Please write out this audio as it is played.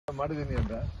Morning.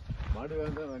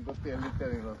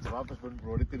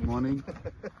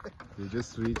 We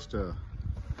just reached a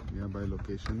nearby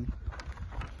location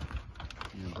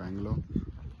near Bangalore.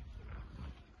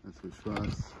 That's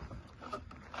Vishwas,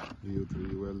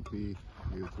 VU2ULP,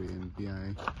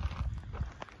 VU3NPI,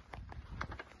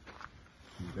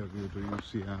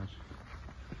 VU2UCR.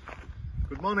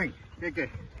 Good morning, KK.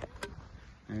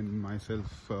 And myself,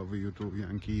 VU2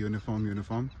 Yankee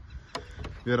uniform.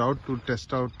 We are out to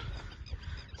test out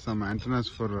some antennas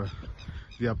for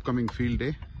the upcoming field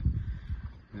day,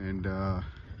 and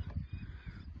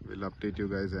we'll update you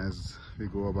guys as we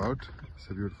go about. It's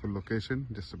a beautiful location,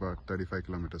 just about 35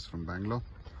 kilometers from Bangalore.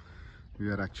 We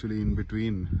are actually in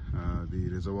between the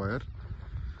reservoir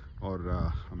or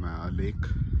a lake.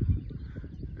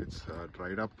 It's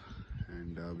dried up,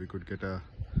 and we could get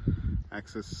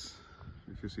access,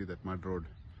 if you see that mud road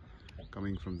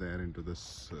coming from there into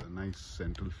this nice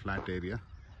central flat area.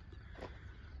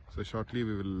 So shortly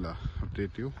we will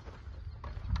update you.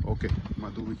 Okay,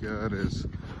 Madhu here is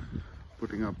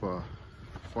putting up a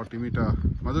 40 meter,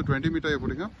 Madhu 20 meter you're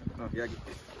putting up? Yagi.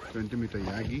 20 meter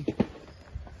Yagi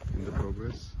in the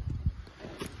progress.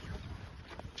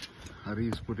 Hari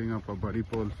is putting up a buddy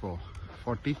pole for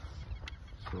 40.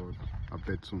 So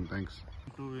update soon, thanks.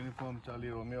 2 uniform Charlie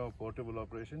Romeo portable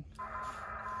operation.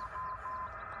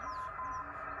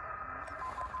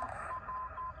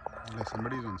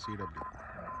 Somebody is on CW.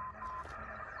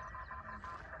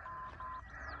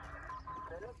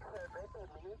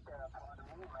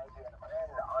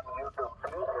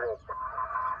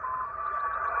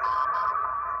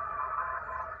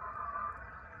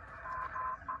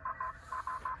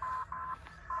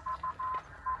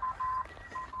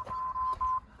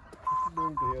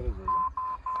 Going to here as well.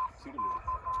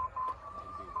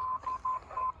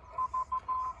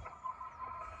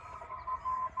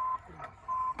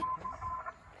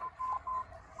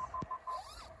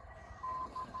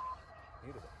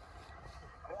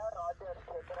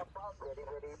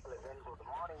 Very pleasant good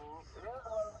morning.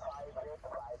 Usual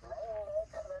 5859,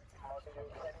 excellent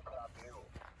motivation from you.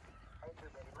 Thank you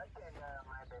very much, and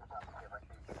my best of 70.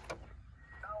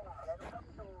 Now welcome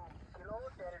to Kilo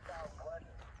Delta 1.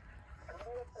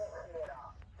 Juliet Sierra.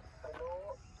 Kilo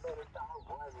Delta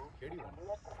 1.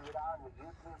 Juliet Sierra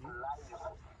YouTube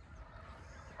live.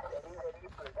 Very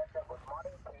pleasant good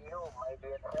morning to you, my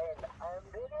dear friend. I am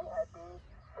very happy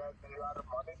that you are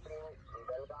monitoring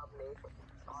Belgaum Lake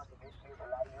on YouTube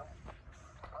live.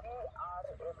 We are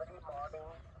every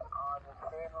morning on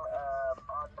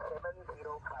 7050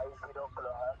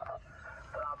 kilohertz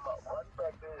from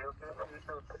 1:30 UTC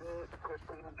to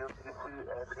 3:15 UTC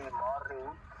every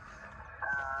morning.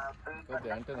 We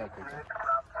connect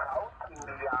from South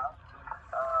India.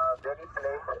 Very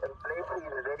place is very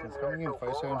it's near coming in to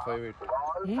 5758.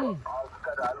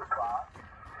 Oscar Alpha.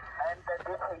 And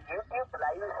this YouTube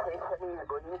live station is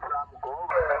going from Goa.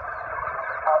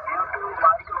 YouTube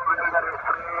micrometer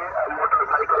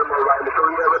motorcycle mobile. So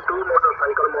we have 2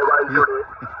 motorcycle mobile today.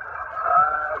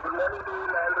 The many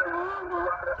and who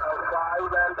are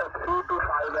 5 and 3 to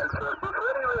 5 and 7.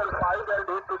 Before we were 5 and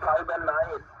 8 to 5 and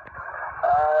 9.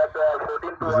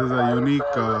 This is a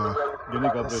unique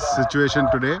situation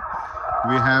today.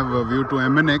 We have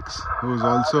VU2MNX, who is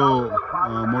also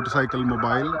a motorcycle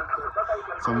mobile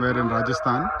somewhere in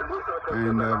Rajasthan,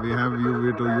 and we have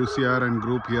VU2UCR and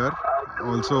group here,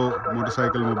 also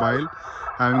motorcycle mobile,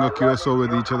 having a QSO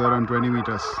with each other on 20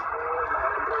 meters.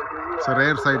 It's a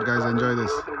rare sight, guys. Enjoy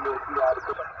this.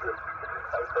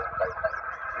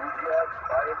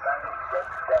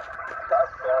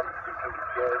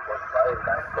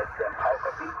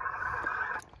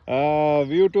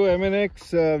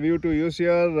 VU2MNX,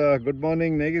 VU2UCR, good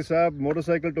morning, Negi Saab,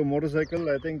 motorcycle to motorcycle.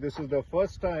 I think this is the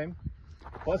first time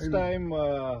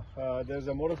there's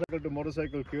a motorcycle to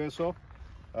motorcycle QSO.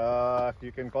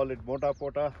 You can call it Mota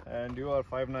Pota, and you are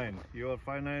 5'9". You are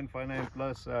 5'9",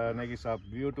 plus Negi Saab.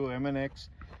 VU2MNX,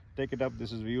 take it up.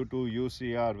 This is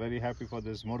VU2UCR. Very happy for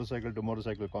this motorcycle to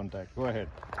motorcycle contact. Go ahead.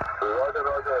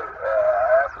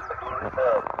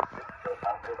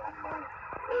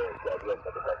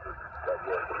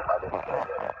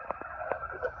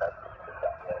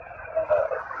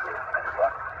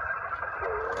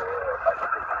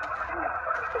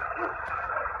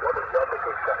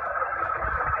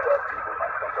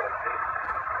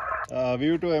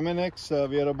 VU2MNX,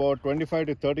 we are about 25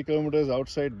 to 30 kilometers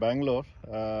outside Bangalore,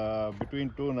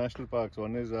 between 2 national parks.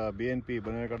 One is BNP,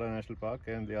 Muninagara National Park,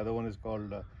 and the other one is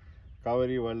called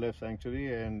Kaveri Wildlife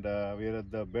Sanctuary, and we are at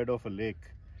the bed of a lake,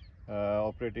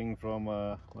 operating from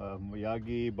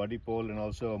Yagi, buddy pole, and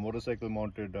also a motorcycle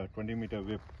mounted 20-meter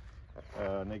whip.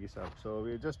 Negi Saab. So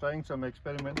we're just trying some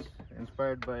experiments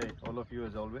inspired by all of you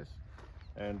as always,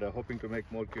 and hoping to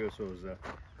make more QSOs.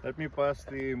 Let me pass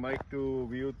the mic to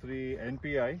VU3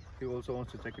 NPI. He also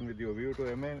wants to check in with you.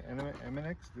 VU2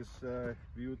 MNX, this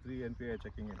VU3 NPI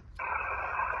checking in.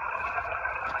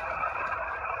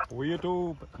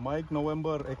 VU2 Mike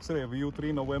November X-ray,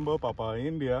 VU3 November Papa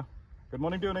India. Good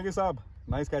morning to you, Negi Saab.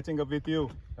 Nice catching up with you.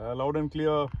 Loud and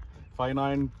clear,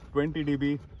 5.9, 20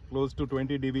 dB, close to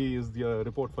 20 dB is the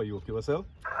report for you. QSL.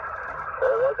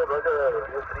 Roger,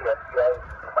 VU3 NPI,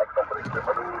 Mike November.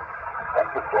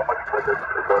 Thank you so much for this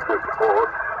report.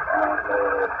 And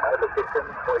my location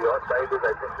for your side is,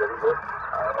 I think, very good.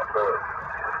 I'm on the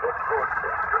west coast,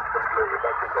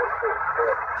 also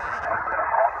there. And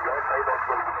on your side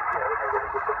also, you must be having a very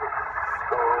good location.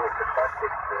 So,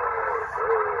 fantastic.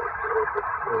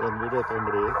 Dan video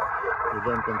tombre,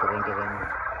 idan kontaran.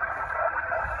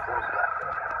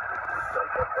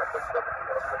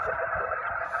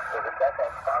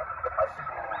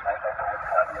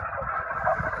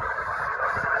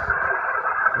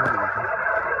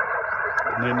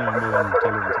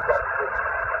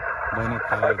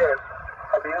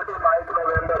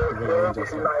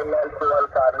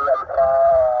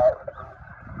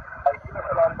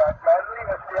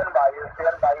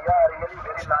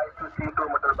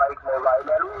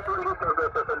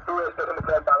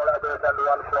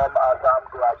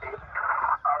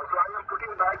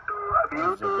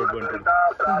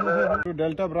 To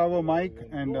Delta Bravo Mike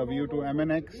and VU2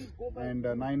 MNX and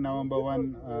 9 November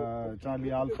 1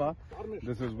 Charlie Alpha.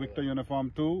 This is Victor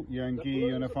Uniform 2, Yankee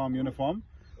Uniform,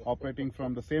 operating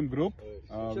from the same group.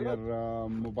 We are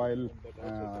mobile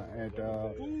at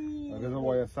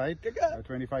reservoir site,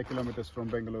 25 kilometers from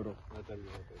Bengaluru.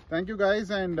 Thank you guys,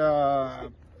 and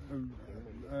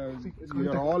we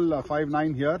are all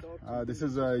 5'9" here. This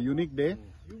is a unique day.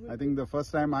 I think the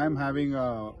first time I am having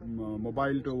a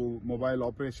mobile to mobile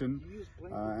operation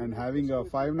and having a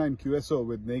 5'9" QSO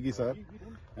with Negi sir.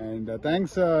 And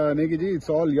thanks Negi ji, it's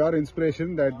all your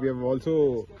inspiration that we have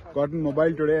also gotten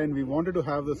mobile today, and we wanted to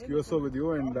have this QSO with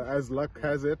you, and as luck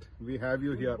has it, we have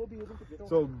you here.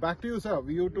 So back to you sir,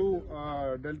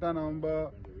 VU2 Delta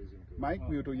November Mike,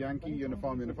 VU2 Yankee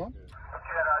Uniform.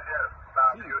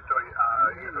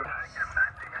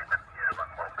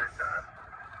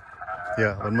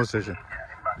 Yeah, one more session.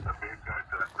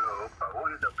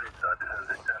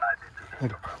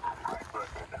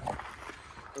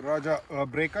 Roger,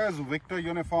 breaker is Victor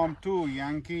Uniform 2,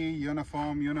 Yankee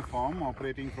Uniform,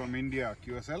 operating from India,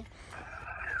 QSL.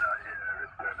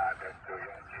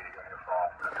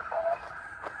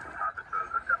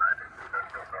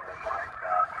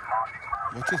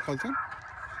 What's his call sign?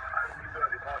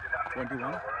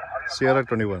 21. Sierra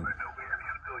 21.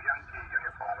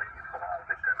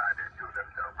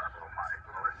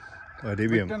 DBM.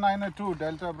 Victor 902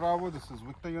 Delta Bravo. This is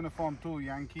Victor Uniform 2,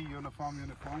 Yankee Uniform.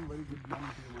 Very good morning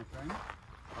to you, my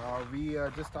friend. We are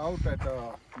just out at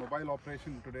a mobile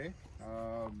operation today.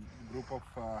 Group of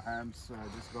hams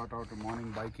just got out of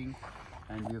morning biking,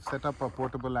 and we have set up a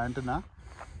portable antenna.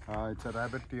 It's a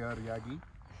rabbit ear Yagi,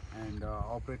 and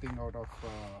operating out of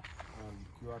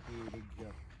QRT rig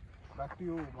here. Back to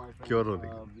you, my friend.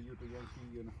 VU2 Yankee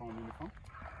Uniform.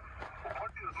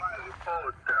 What is my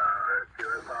report,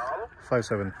 QSL?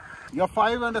 5-7. You're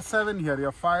 5 and a 7 here.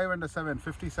 You're 5 and a 7,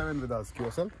 57 with us,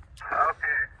 QSL. Okay,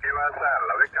 QSL,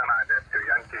 Victor United to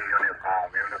Yankee Uniform.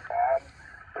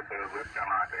 This is Victor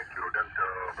United to Delta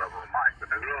Bravo Mike with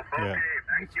the group. Okay, Yeah.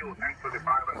 thank you. Thanks for the 5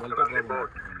 and 7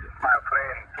 report. My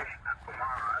friend Krishna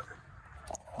Kumar.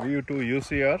 VU2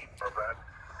 UCR. Robert,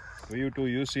 VU2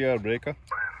 UCR breaker.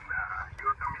 when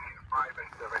you're coming in 5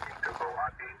 and 7 into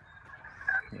Guwahati,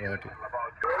 and Guwahati.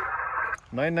 about you.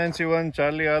 991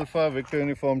 Charlie Alpha, Victor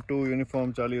Uniform 2,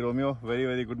 Uniform Charlie Romeo.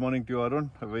 Very good morning to you,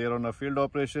 Arun. We are on a field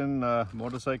operation,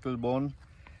 motorcycle borne.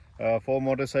 4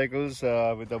 motorcycles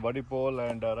with a buddy pole,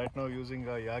 and right now using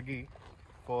a Yagi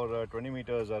for 20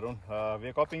 meters, Arun. We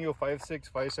are copying you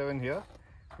 5.6, 5.7 here.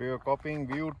 We are copying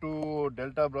VU2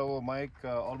 Delta Bravo Mike,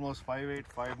 almost 5.8,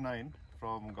 5.9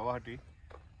 from Guwahati.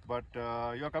 But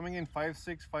you are coming in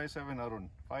 5.6, 5.7, Arun.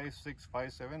 5.6,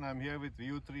 5.7. I'm here with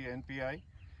VU3 NPI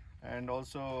and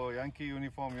also Yankee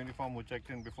Uniform who checked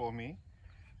in before me.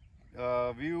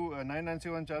 VU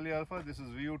 991 Charlie Alpha, this is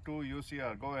VU2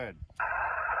 UCR. Go ahead.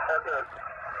 Okay.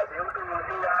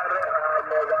 VU2UCR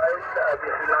mobile,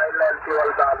 this is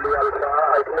 991 Charlie Alpha.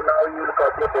 I think now you will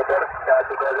copy better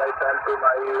because I turned to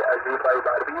my Z5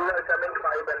 bar. You are coming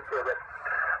 5 and 7.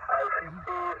 I think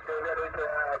to stay there with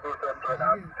this antenna.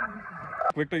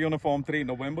 Victor Uniform 3,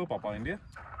 November, Papa India.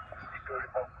 Victor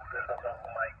Uniform 2 Delta Bravo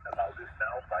Mike, allow this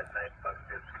now, 5.9 per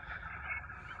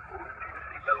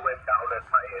at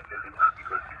my end a little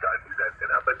because we can't do that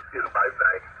now, but still 5-9,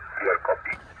 clear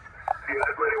copy. The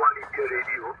other one is your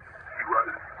radio. You are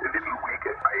a little weak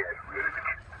at my end. We are a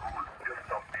little cool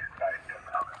just on this side and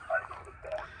now I know the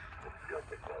ball. Just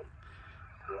the ball.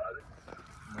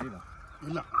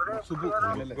 So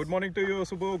Good morning to you,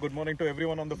 Subbu. Good morning to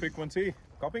everyone on the frequency.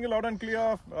 Copying you loud and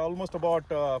clear, almost about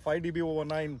 5 dB over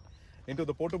 9 into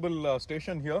the portable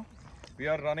station here. We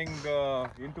are running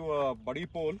into a buddy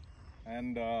pole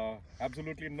and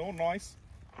absolutely no noise.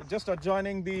 Just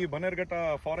adjoining the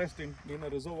Banerghata forest in a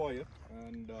reservoir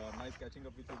and nice catching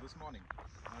up with you this morning.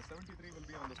 73 will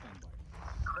be on the standby.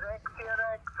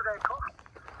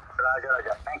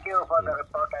 Raja. Thank you for the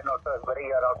report and also very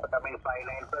you are also coming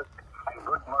 5-9 plus and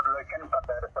good modulation for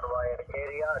the reservoir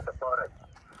area at the forest.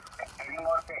 Any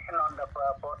more station on the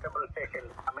portable station?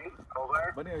 Coming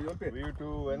over. VU2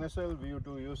 NSL,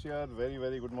 VU2UCR,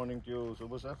 very good morning to you,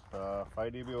 Subbu sir.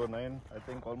 5 dB or 9, I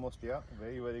think almost, yeah.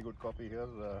 Very good copy here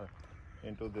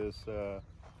into this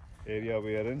area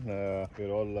we are in.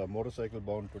 We're all motorcycle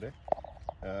bound today.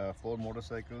 4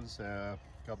 motorcycles, a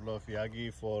couple of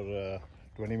Yagi for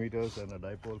 20 meters and a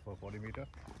dipole for 40 meter.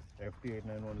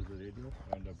 FT891 is the radio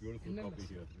and a beautiful copy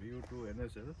here. VU2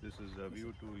 NSL, this is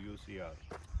VU2UCR.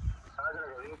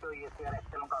 VU2UCR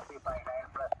excellent copy 5-9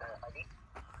 plus Hari.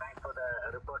 Thanks for the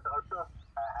report also.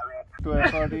 To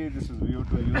FRD, this is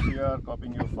VU2UCR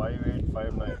copying you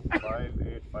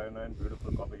 5859.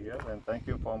 Beautiful copy here, and thank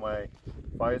you for my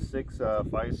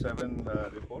 5657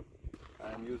 report.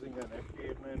 I'm using an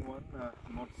FT891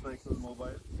 motorcycle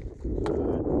mobile.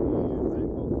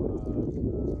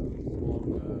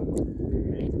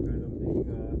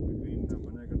 Between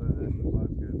Muninagara Dam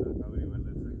and Kaveri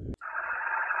Wetlands section.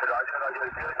 Roger,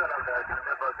 here's all of the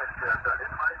 100% clear. So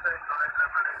in my side, noise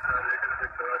level is a little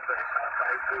bit lower, so it's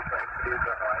 5 to 5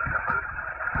 the noise level.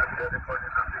 And the report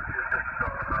is something useless, so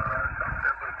some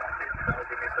sample package without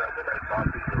any trouble I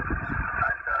copy you.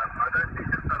 And other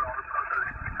stations are also let me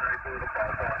try to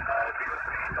pass on VU3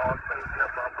 also is a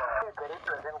proper. Very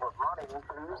present, good morning,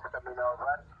 please coming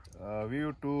over.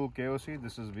 VU2 KOC,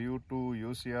 this is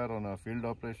VU2UCR on a field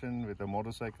operation with a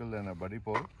motorcycle and a buddy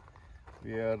pole.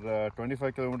 We are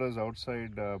 25 kilometers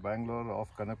outside Bangalore off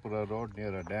Kanapura Road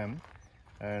near a dam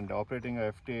and operating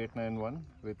a FT891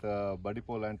 with a buddy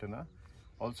pole antenna.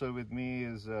 Also with me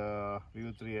is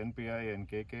VU3 NPI and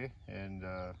KK and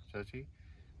Chachi.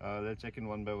 Let's check in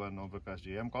one by one. Prakash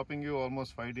ji. I'm copying you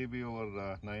almost 5 dB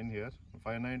over 9 here,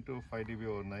 5.9 to 5 dB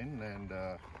over 9 and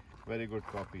very good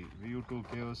copy. VU2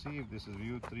 KOC, this is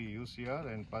VU3UCR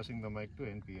and passing the mic to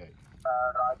NPI.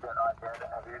 Roger.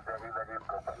 Very present.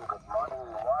 Good morning.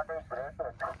 What a great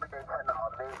expectation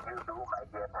always you do, my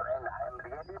dear friend. I am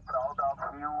really proud of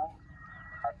you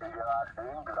that you are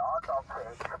doing lot of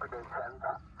expeditions.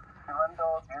 Even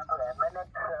though due to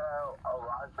MNX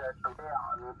was today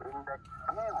on in the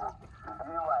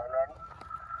VU Island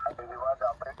and he was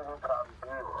operating from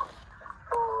VU.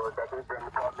 So that is the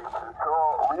information. So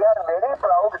we are very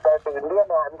proud that Indian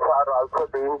hands are also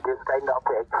doing this kind of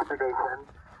expedition.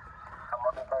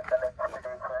 Motorcycle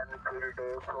expedition, field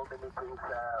day, so many things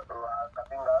are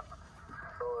coming up.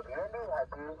 So really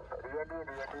happy, really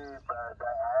the AM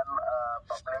population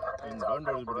is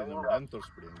also growing up. So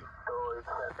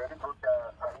it's a very good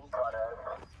sign for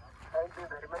us. Thank you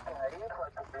very much, Hari,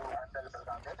 for keeping handle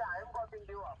on that. I am quoting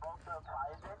you about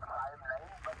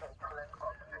 5859, but excellent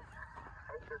copy.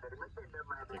 Thank you very much.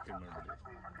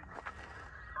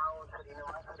 Now,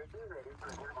 Srinivas Reddy, very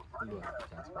pleasant. Good morning, sir.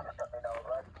 Please come in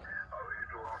over.